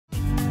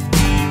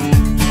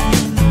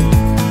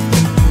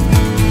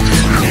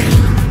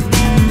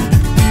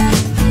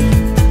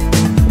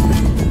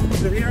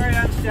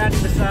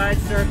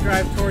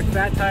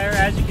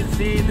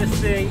see, this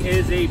thing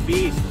is a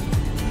beast.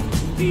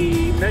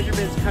 The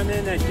measurements come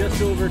in at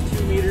just over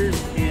 2 meters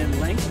in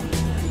length.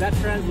 That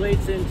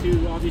translates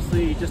into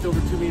obviously just over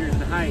 2 meters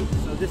in height.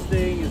 So this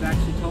thing is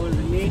actually taller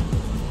than me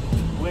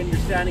when you're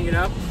standing it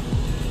up.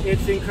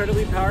 It's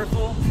incredibly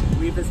powerful.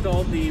 We've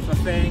installed the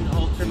Bafang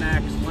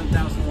Ultramax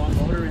 1000 watt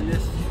motor in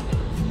this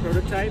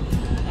prototype,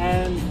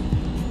 and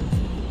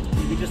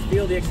you can just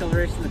feel the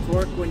acceleration of the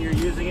torque when you're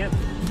using it.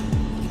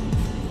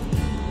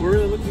 We're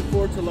really looking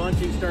forward to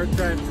launching Start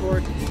Drive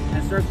Torque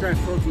and Start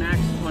Drive Torque Max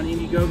on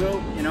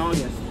Indiegogo in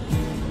August.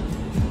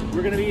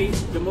 We're going to be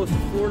the most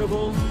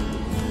affordable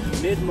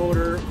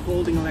mid-motor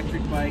folding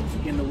electric bike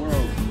in the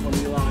world when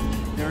we launch.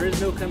 There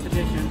is no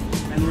competition,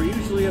 and we're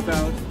usually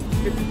about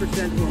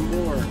 50% or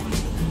more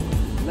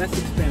less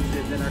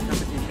expensive than our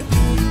competition.